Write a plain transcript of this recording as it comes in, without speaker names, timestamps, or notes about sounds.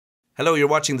Hello, you're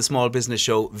watching the Small Business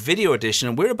Show video edition,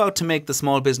 and we're about to make the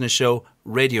Small Business Show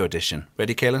radio edition.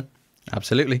 Ready, Kehlan?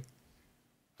 Absolutely.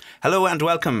 Hello and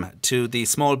welcome to the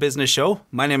Small Business Show.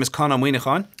 My name is Conn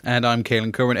Muíneacháin. And I'm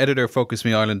Kehlan, Kirwan, editor of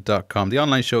postcode.com, the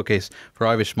online showcase for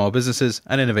Irish small businesses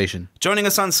and innovation. Joining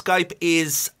us on Skype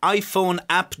is iPhone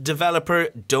app developer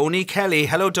Donie Kelly.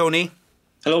 Hello, Donie.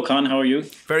 Hello, Conn. How are you?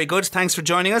 Very good. Thanks for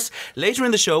joining us. Later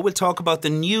in the show, we'll talk about the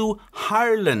new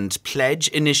Hireland Pledge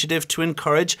initiative to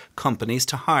encourage companies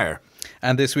to hire.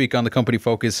 And this week on the Company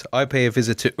Focus, I pay a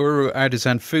visit to Uru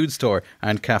Artisan Food Store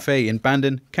and Cafe in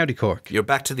Bandon, County Cork. You're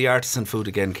back to the artisan food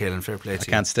again, Kehlan. Fair play to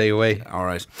you. I can't stay away. All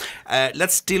right.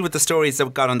 Let's deal with the stories that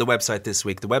we got on the website this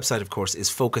week. The website, of course, is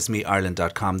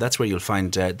focusmeireland.com. That's where you'll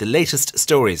find the latest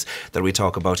stories that we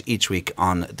talk about each week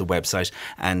on the website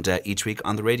and each week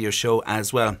on the radio show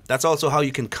as well. That's also how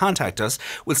you can contact us.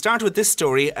 We'll start with this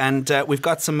story, and we've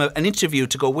got an interview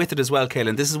to go with it as well,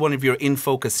 Kehlan. This is one of your In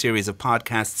Focus series of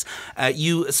podcasts.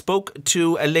 You spoke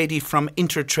to a lady from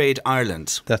Intertrade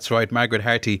Ireland. That's right, Margaret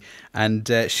Harty,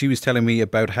 and she was telling me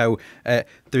about how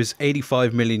there's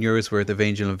 85 million euros worth of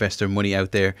angel investor money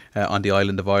out there on the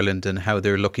island of Ireland, and how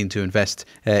they're looking to invest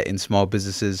in small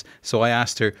businesses. So I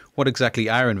asked her, what exactly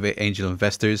are angel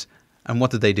investors and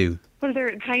what did they do? Well,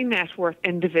 they're high net worth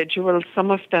individuals.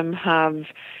 Some of them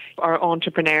are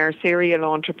entrepreneurs, serial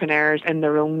entrepreneurs in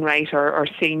their own right, or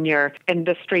senior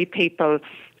industry people.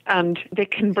 And they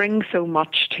can bring so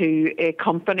much to a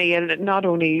company, and not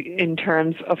only in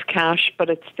terms of cash, but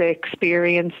it's the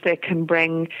experience they can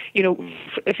bring. You know,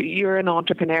 if you're an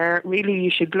entrepreneur, really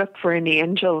you should look for an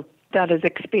angel that is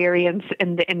experience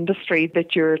in the industry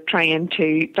that you're trying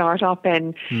to start up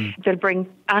in. They'll bring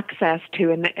access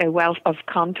to a wealth of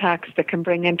contacts that can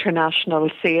bring international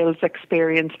sales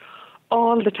experience,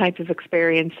 all the type of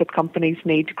experience that companies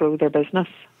need to grow their business.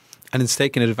 And it's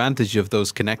taking advantage of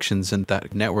those connections and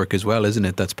that network as well, isn't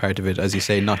it? That's part of it, as you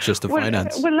say, not just the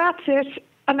finance. Well, that's it.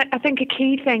 And I think a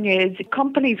key thing is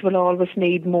companies will always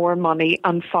need more money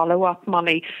and follow-up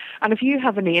money. And if you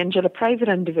have an angel, a private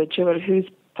individual who's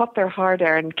put their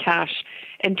hard-earned cash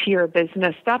into your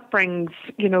business, that brings,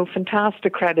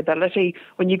 fantastic credibility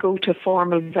when you go to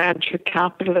formal venture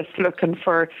capitalists looking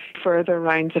for further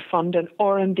rounds of funding,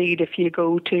 or indeed if you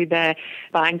go to the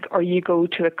bank or you go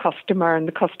to a customer and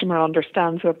the customer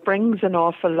understands. So it brings an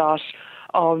awful lot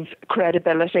of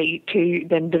credibility to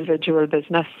the individual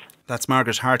business. That's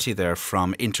Margaret Harty there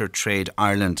from Intertrade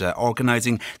Ireland,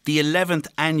 organising the 11th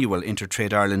annual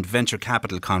Intertrade Ireland Venture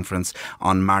Capital Conference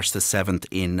on March the 7th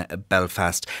in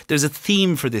Belfast. There's a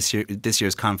theme for this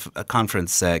year's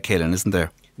conference, Kehlan, isn't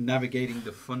there? Navigating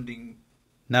the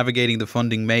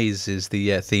funding maze is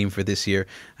the theme for this year,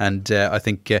 and I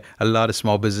think a lot of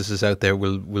small businesses out there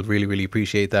will really, really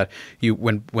appreciate that.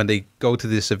 When they go to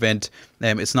this event,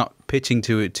 it's not pitching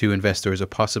to investors or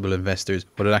possible investors.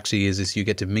 What it actually is you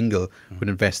get to mingle with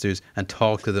investors and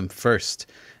talk to them first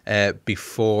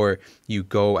before you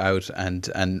go out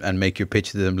and make your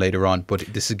pitch to them later on. But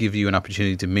this will give you an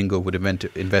opportunity to mingle with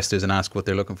investors and ask what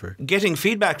they're looking for. Getting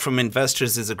feedback from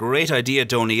investors is a great idea,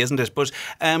 Donie, isn't it? But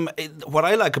what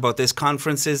I like about this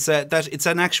conference is that it's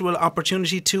an actual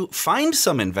opportunity to find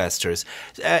some investors.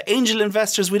 Angel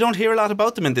investors, we don't hear a lot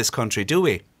about them in this country, do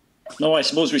we? No, I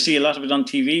suppose we see a lot of it on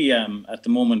TV at the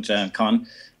moment, Conn.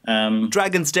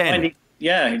 Dragon's Den.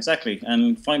 Yeah, exactly.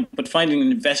 And finding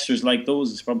investors like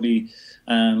those is probably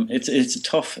it's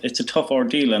a tough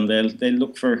ordeal, and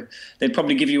they'll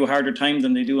probably give you a harder time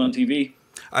than they do on TV.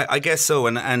 I guess so.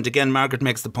 And again, Margaret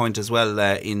makes the point as well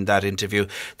in that interview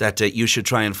that you should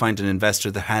try and find an investor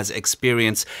that has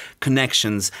experience,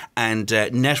 connections and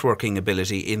networking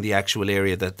ability in the actual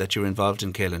area that you're involved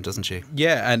in, Kehlan, doesn't she?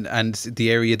 Yeah, and the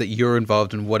area that you're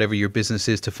involved in, whatever your business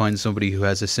is, to find somebody who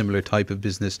has a similar type of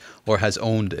business or has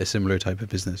owned a similar type of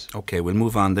business. OK, we'll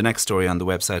move on. The next story on the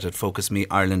website at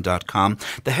focusmeireland.com.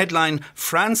 The headline,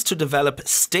 France to develop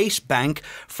state bank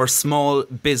for small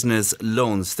business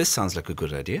loans. This sounds like a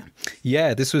good idea.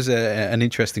 Yeah, this was an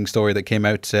interesting story that came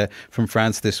out from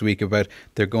France this week about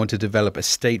they're going to develop a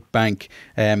state bank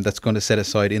that's going to set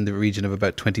aside in the region of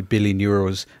about 20 billion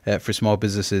euros for small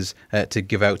businesses to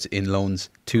give out in loans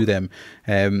to them.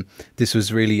 This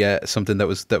was really something that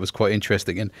was quite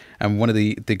interesting, and one of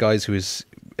the guys who is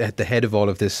at the head of all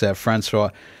of this, Francois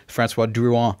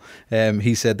Drouin,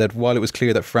 he said that while it was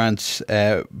clear that France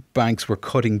banks were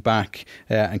cutting back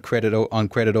on credit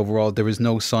overall, there was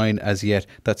no sign as yet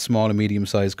that small and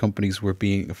medium-sized companies were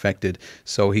being affected.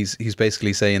 So he's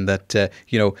basically saying that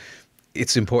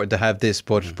it's important to have this,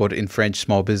 but in French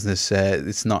small business,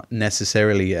 it's not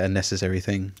necessarily a necessary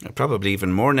thing. Probably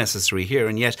even more necessary here.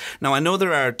 And yet, now I know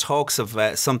there are talks of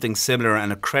something similar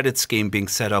and a credit scheme being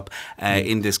set up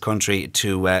in this country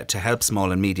to help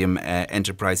small and medium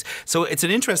enterprise. So it's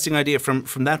an interesting idea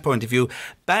from that point of view.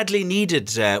 Badly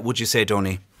needed, would you say,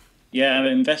 Donie? Yeah,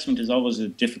 investment is always a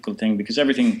difficult thing because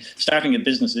starting a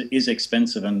business is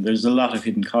expensive and there's a lot of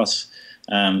hidden costs.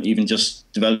 Even just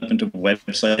development of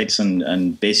websites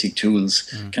and basic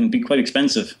tools can be quite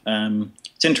expensive.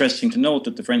 It's interesting to note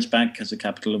that the French bank has a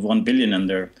capital of 1 billion and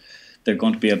they're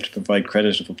going to be able to provide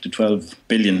credit of up to 12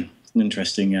 billion. An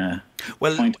interesting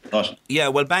point of thought. Yeah,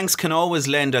 well, banks can always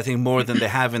lend, I think, more than they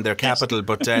have in their capital,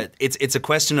 but it's a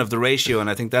question of the ratio, and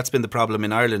I think that's been the problem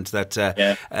in Ireland, that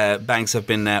banks have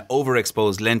been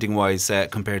overexposed lending-wise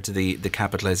compared to the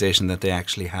capitalisation that they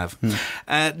actually have.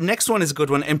 Next one is a good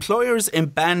one. Employers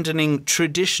abandoning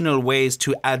traditional ways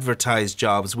to advertise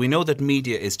jobs. We know that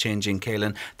media is changing,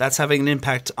 Kehlan. That's having an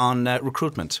impact on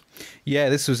recruitment. Yeah,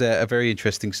 this was a very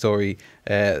interesting story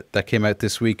that came out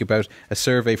this week about a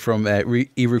survey from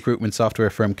e-recruitment software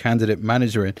firm Candidate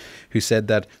Manager, who said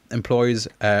that employers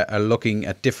are looking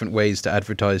at different ways to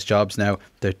advertise jobs now.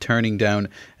 They're turning down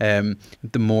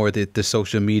the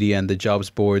social media and the jobs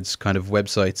boards kind of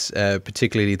websites,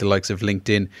 particularly the likes of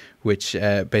LinkedIn, which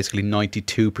basically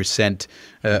 92%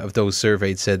 of those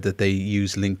surveyed said that they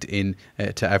use LinkedIn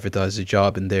to advertise a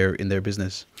job in their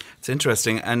business. It's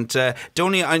interesting. And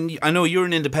Donie, I know you're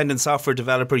an independent software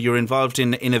developer. You're involved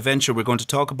in a venture we're going to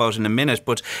talk about in a minute,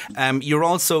 but you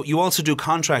also do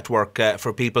contract work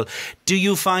for people.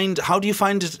 How do you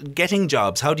find it getting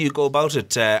jobs? How do you go about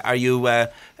it? Are you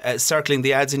circling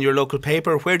the ads in your local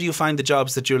paper? Where do you find the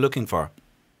jobs that you're looking for?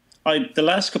 The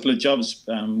last couple of jobs,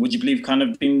 would you believe, kind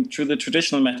of been through the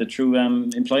traditional method, through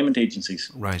employment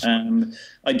agencies. Right.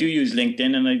 I do use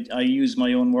LinkedIn, and I use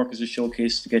my own work as a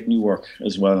showcase to get new work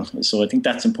as well. So I think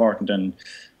that's important. And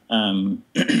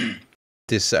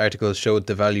this article showed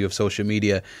the value of social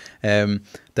media,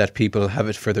 that people have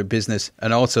it for their business,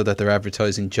 and also that they're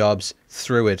advertising jobs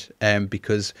through it,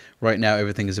 because right now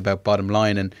everything is about bottom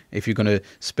line. And if you're going to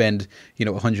spend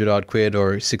 100 odd quid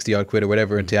or 60 odd quid or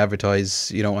whatever to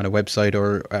advertise on a website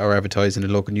or advertise in a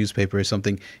local newspaper or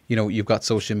something, you've got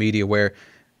social media where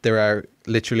there are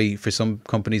literally, for some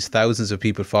companies, thousands of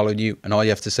people following you, and all you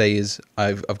have to say is,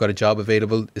 I've got a job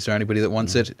available. Is there anybody that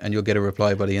wants it? And you'll get a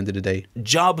reply by the end of the day.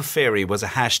 Job fairy was a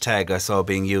hashtag I saw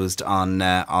being used on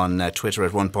Twitter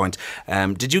at one point.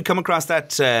 Did you come across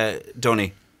that,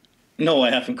 Donie? No,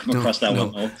 I haven't come across that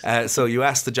one. No. So you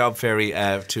asked the job fairy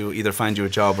to either find you a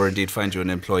job or indeed find you an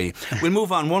employee. We'll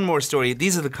move on. One more story.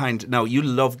 These are the kind. Now you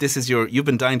love. You've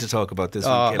been dying to talk about this.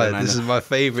 This is my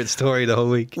favourite story the whole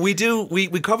week. We do. We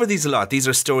cover these a lot. These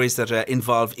are stories that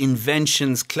involve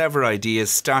inventions, clever ideas,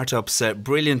 startups,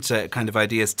 brilliant kind of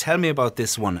ideas. Tell me about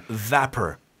this one,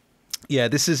 Vapor. Yeah,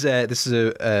 this is a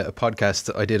podcast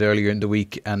that I did earlier in the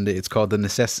week, and it's called "The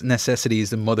Necessity is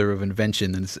the Mother of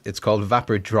Invention," and it's called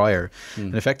Vapor Dryer.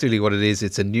 And effectively, what it is,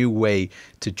 it's a new way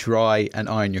to dry and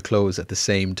iron your clothes at the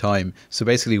same time. So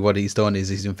basically, what he's done is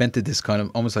he's invented this kind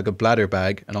of almost like a bladder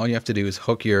bag, and all you have to do is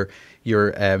hook your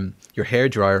hair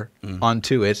dryer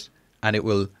onto it, and it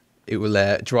will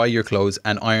dry your clothes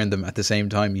and iron them at the same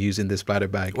time using this bladder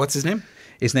bag. What's his name?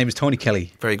 His name is Donie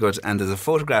Kelly. Very good. And there's a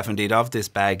photograph indeed of this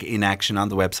bag in action on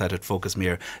the website at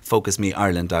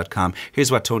focusmeireland.com. Here's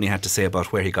what Tony had to say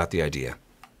about where he got the idea.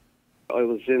 I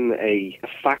was in a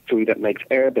factory that makes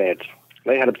airbeds.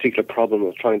 They had a particular problem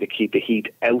of trying to keep the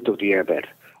heat out of the airbed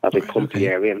as they pump the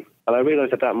air in. And I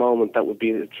realised at that moment that would be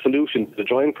a solution to the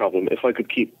drying problem. If I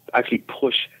could actually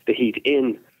push the heat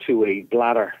in to a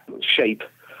bladder shape,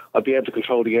 I'd be able to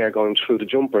control the air going through the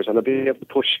jumpers, and I'd be able to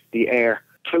push the air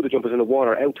through the jumpers and the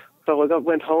water out. So I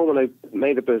went home and I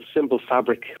made up a simple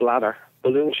fabric bladder,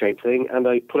 balloon shaped thing, and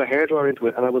I put a hairdryer into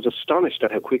it, and I was astonished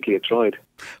at how quickly it dried.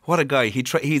 What a guy. He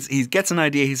gets an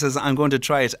idea, he says, I'm going to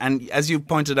try it. And as you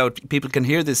pointed out, people can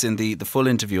hear this in the full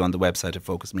interview on the website at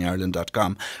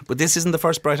focusmeireland.com. But this isn't the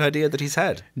first bright idea that he's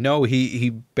had. No,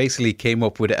 he basically came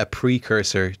up with a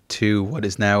precursor to what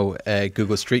is now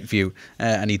Google Street View,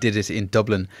 and he did it in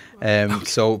Dublin.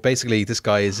 So basically, this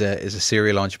guy is a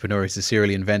serial entrepreneur, he's a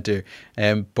serial inventor.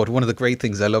 But one of the great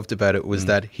things I loved about it was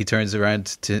that he turns around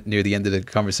to near the end of the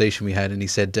conversation we had, and he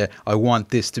said, I want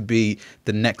this to be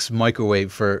the next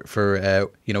microwave for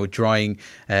drying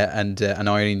and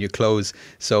ironing your clothes.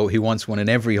 So he wants one in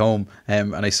every home,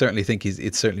 and I certainly think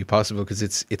it's certainly possible, because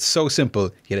it's so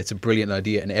simple, yet it's a brilliant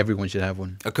idea, and everyone should have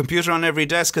one. A computer on every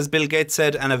desk, as Bill Gates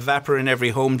said, and a Vapor in every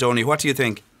home. Donie, what do you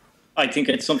think? I think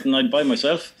it's something I'd buy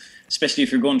myself. especially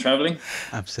if you're going travelling.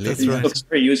 Absolutely. It looks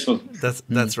very useful.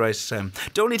 That's right.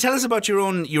 Donie, tell us about your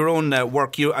own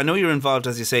work. I know you're involved,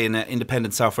 as you say, in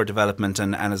independent software development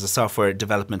and as a software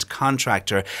development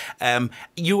contractor.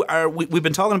 We've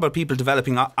been talking about people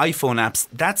developing iPhone apps.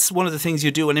 That's one of the things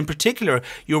you do, and in particular,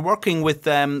 you're working with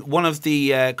one of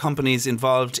the companies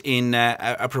involved in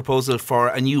a proposal for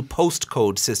a new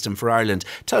postcode system for Ireland.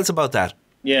 Tell us about that.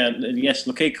 Yeah, yes,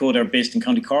 Locate Code are based in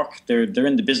County Cork. They're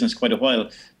in the business quite a while,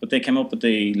 but they came up with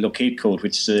the Locate Code,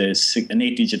 which is an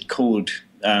 8-digit code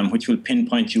which will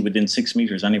pinpoint you within 6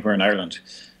 metres anywhere in Ireland.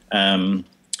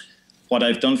 What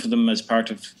I've done for them as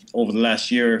part of over the last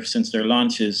year since their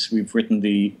launch is we've written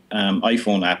the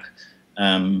iPhone app,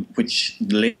 which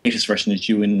the latest version is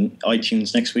due in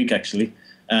iTunes next week, actually.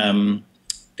 The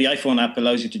iPhone app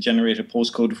allows you to generate a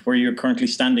postcode where you're currently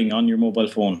standing on your mobile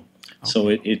phone. Okay. So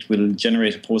it will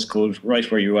generate a postcode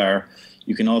right where you are.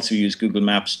 You can also use Google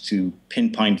Maps to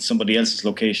pinpoint somebody else's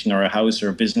location or a house or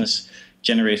a business,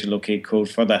 generate a locate code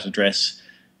for that address.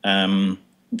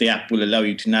 The app will allow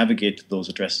you to navigate to those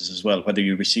addresses as well. Whether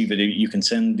you receive it, you can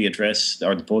send the address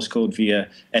or the postcode via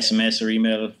SMS or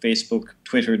email, Facebook,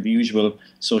 Twitter, the usual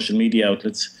social media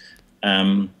outlets.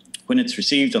 When it's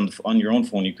received on your own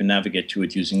phone, you can navigate to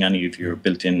it using any of your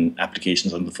built-in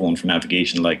applications on the phone for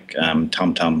navigation, like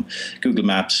TomTom, Google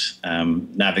Maps,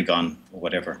 Navigon, or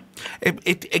whatever.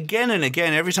 Again and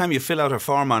again, every time you fill out a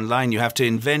form online, you have to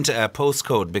invent a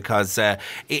postcode because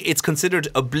it's considered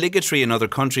obligatory in other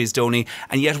countries, Donie,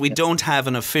 and yet we don't have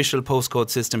an official postcode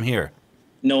system here.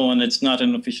 No, and it's not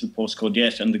an official postcode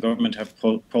yet, and the government have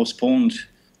postponed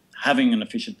having an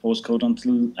official postcode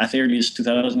until at earliest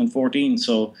 2014.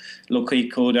 So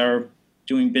Locate Code are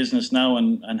doing business now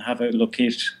and have an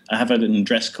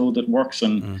address code that works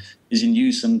and is in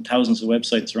use on thousands of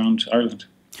websites around Ireland.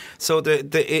 So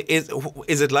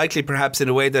is it likely, perhaps, in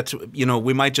a way that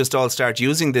we might just all start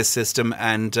using this system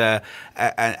and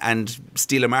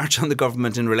steal a march on the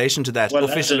government in relation to that,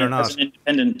 official or not? As an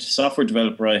independent software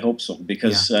developer, I hope so,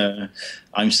 because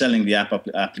I'm selling the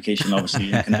application,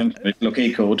 obviously, in conjunction with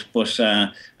Locate Code, but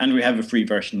and we have a free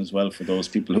version as well for those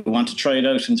people who want to try it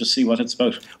out and just see what it's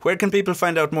about. Where can people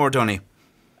find out more, Donie?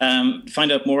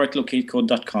 Find out more at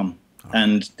locatecode.com,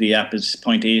 and the app is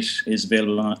 0.8 is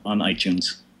available on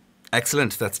iTunes.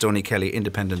 Excellent. That's Donie Kelly,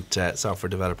 independent software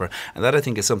developer. And that, I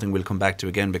think, is something we'll come back to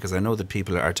again, because I know that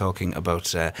people are talking about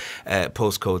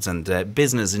postcodes and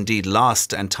business indeed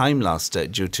lost and time lost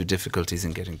due to difficulties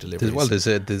in getting deliveries. Well, there's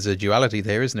a duality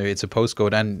there, isn't there? It's a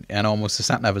postcode and almost a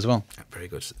sat-nav as well. Very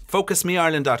good.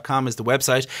 FocusMeIreland.com is the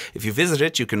website. If you visit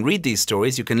it, you can read these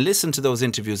stories, you can listen to those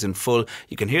interviews in full,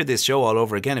 you can hear this show all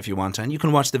over again if you want, and you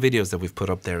can watch the videos that we've put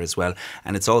up there as well.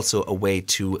 And it's also a way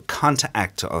to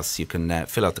contact us. You can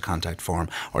fill out the contact form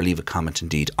or leave a comment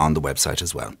indeed on the website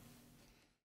as well.